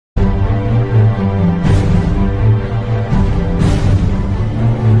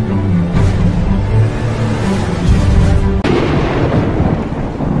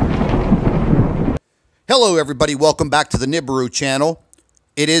Hello everybody, welcome back to the Nibiru channel.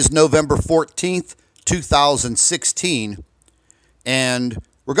 It is November 14th, 2016, and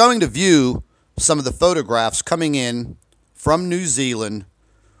we're going to view some of the photographs coming in from New Zealand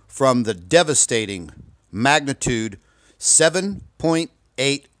from the devastating magnitude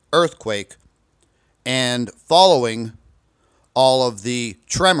 7.8 earthquake and following all of the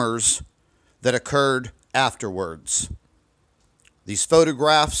tremors that occurred afterwards. These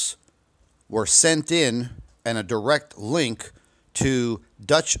photographs were sent in and a direct link to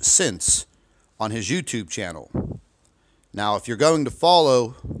Dutch Since on his YouTube channel. Now, if you're going to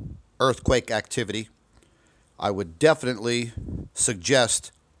follow earthquake activity, I would definitely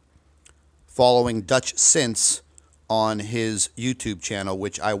suggest following Dutch Since on his YouTube channel,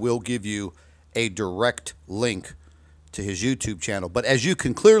 which I will give you a direct link to his YouTube channel. But as you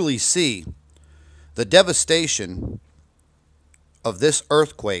can clearly see, the devastation of this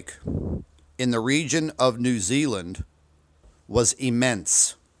earthquake in the region of New Zealand was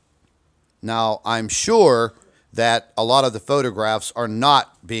immense. Now, I'm sure that a lot of the photographs are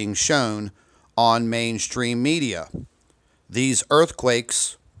not being shown on mainstream media. These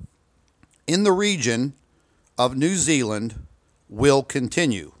earthquakes in the region of New Zealand will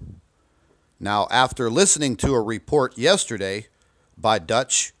continue. Now, after listening to a report yesterday by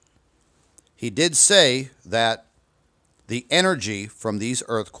Dutch, he did say that the energy from these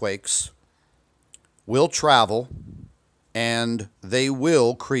earthquakes will travel and they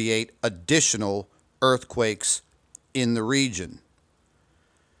will create additional earthquakes in the region.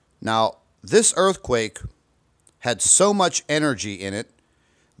 Now, this earthquake had so much energy in it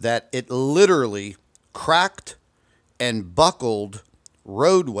that it literally cracked and buckled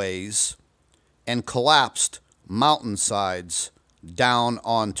roadways and collapsed mountainsides down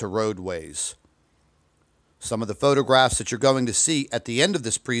onto roadways. Some of the photographs that you're going to see at the end of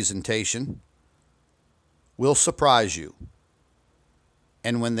this presentation will surprise you.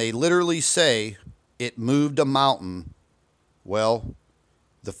 And when they literally say it moved a mountain, well,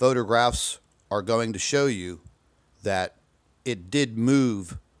 the photographs are going to show you that it did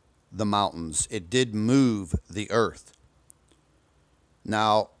move the mountains. It did move the earth.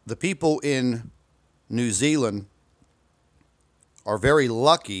 Now, the people in New Zealand are very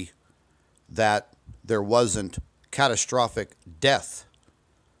lucky that there wasn't catastrophic death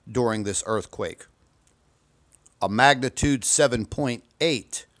during this earthquake. A magnitude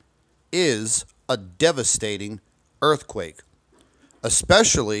 7.8 is a devastating earthquake,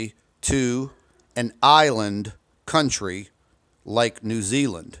 especially to an island country like New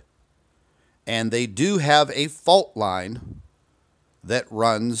Zealand. And they do have a fault line that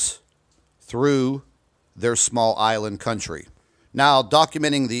runs through their small island country. Now,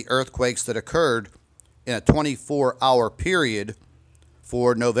 documenting the earthquakes that occurred in a 24-hour period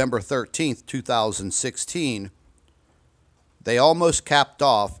for November 13th, 2016, they almost capped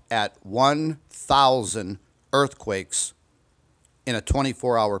off at 1,000 earthquakes in a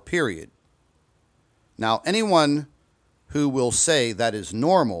 24-hour period. Now, anyone who will say that is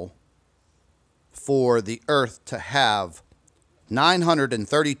normal for the earth to have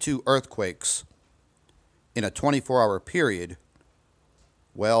 932 earthquakes in a 24-hour period,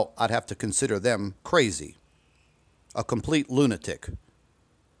 well, I'd have to consider them crazy, a complete lunatic.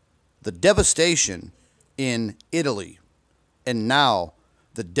 The devastation in Italy and now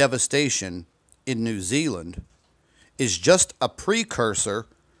the devastation in New Zealand is just a precursor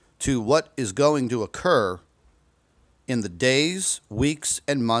to what is going to occur in the days, weeks,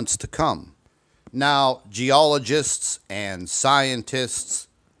 and months to come. Now, geologists and scientists,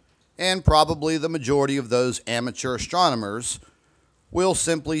 and probably the majority of those amateur astronomers, will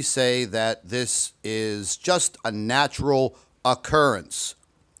simply say that this is just a natural occurrence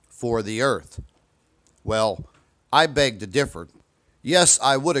for the Earth. Well, I beg to differ. Yes,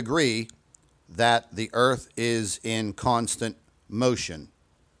 I would agree that the Earth is in constant motion,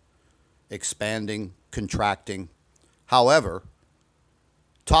 expanding, contracting. However,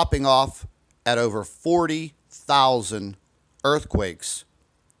 topping off at over 40,000 earthquakes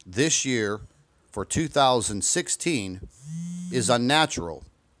this year for 2016 is unnatural.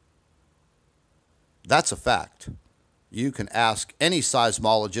 That's a fact. You can ask any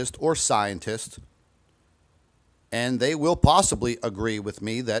seismologist or scientist, and they will possibly agree with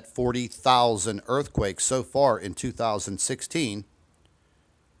me that 40,000 earthquakes so far in 2016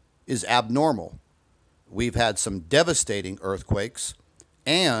 is abnormal. We've had some devastating earthquakes,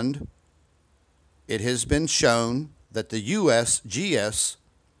 and it has been shown that the USGS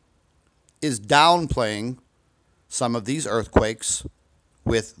is downplaying some of these earthquakes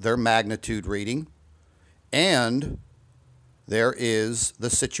with their magnitude reading, and there is the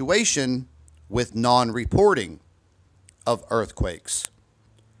situation with non-reporting of earthquakes.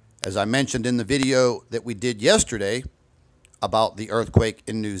 As I mentioned in the video that we did yesterday about the earthquake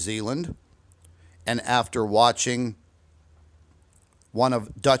in New Zealand, and after watching one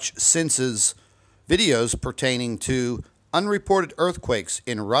of Dutch Since's videos pertaining to unreported earthquakes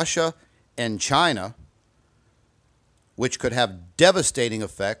in Russia and China, which could have devastating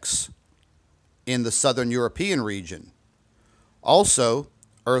effects in the southern European region. Also,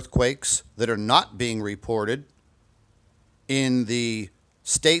 earthquakes that are not being reported in the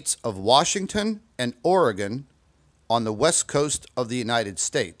states of Washington and Oregon on the west coast of the United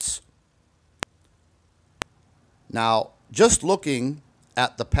States. Now, just looking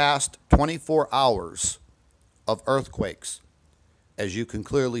at the past 24 hours of earthquakes, as you can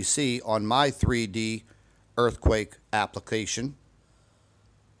clearly see on my 3D earthquake application,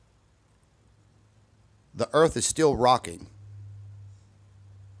 the earth is still rocking.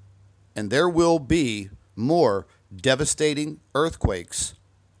 And there will be more devastating earthquakes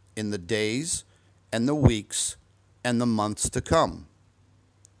in the days and the weeks and the months to come.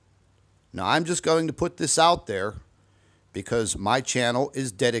 Now, I'm just going to put this out there because my channel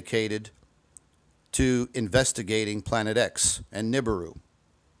is dedicated to investigating Planet X and Nibiru.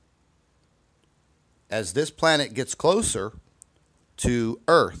 As this planet gets closer to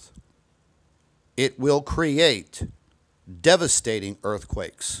Earth, it will create devastating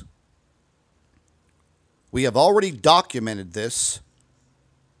earthquakes. We have already documented this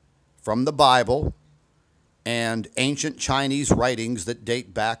from the Bible and ancient Chinese writings that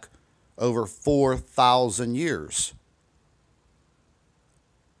date back over 4,000 years.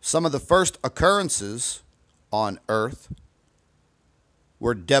 Some of the first occurrences on Earth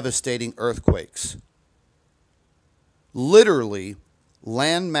were devastating earthquakes. Literally,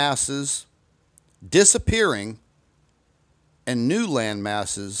 land masses disappearing and new land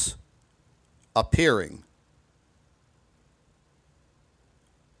masses appearing.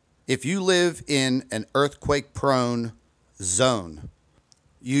 If you live in an earthquake-prone zone,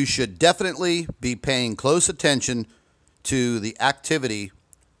 you should definitely be paying close attention to the activity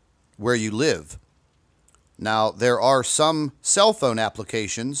where you live. Now, there are some cell phone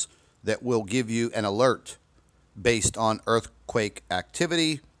applications that will give you an alert based on earthquake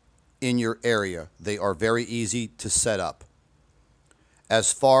activity in your area. They are very easy to set up.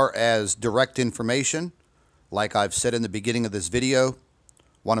 As far as direct information, like I've said in the beginning of this video,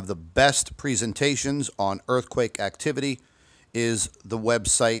 one of the best presentations on earthquake activity is the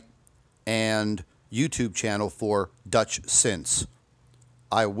website and YouTube channel for Dutch Since.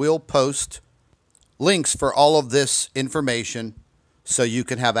 I will post links for all of this information so you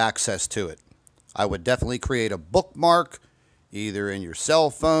can have access to it. I would definitely create a bookmark either in your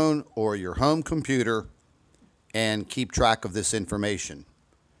cell phone or your home computer and keep track of this information,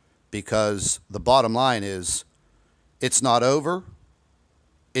 because the bottom line is it's not over.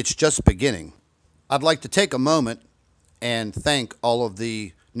 It's just beginning. I'd like to take a moment and thank all of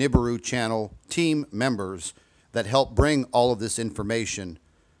the Nibiru channel team members that help bring all of this information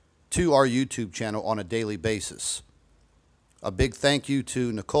to our YouTube channel on a daily basis. A big thank you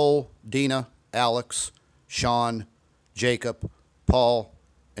to Nicole, Dina, Alex, Sean, Jacob, Paul,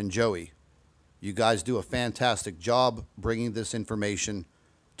 and Joey. You guys do a fantastic job bringing this information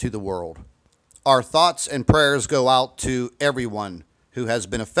to the world. Our thoughts and prayers go out to everyone who has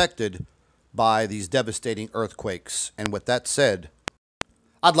been affected by these devastating earthquakes. And with that said,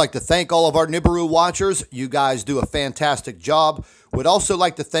 I'd like to thank all of our Nibiru watchers. You guys do a fantastic job. Would also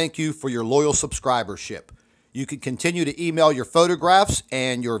like to thank you for your loyal subscribership. You can continue to email your photographs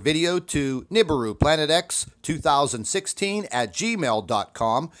and your video to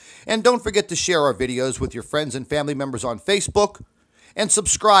NibiruPlanetX2016@gmail.com. And don't forget to share our videos with your friends and family members on Facebook. And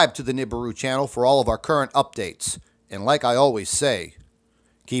subscribe to the Nibiru channel for all of our current updates. And like I always say,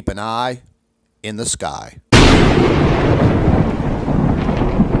 keep an eye in the sky.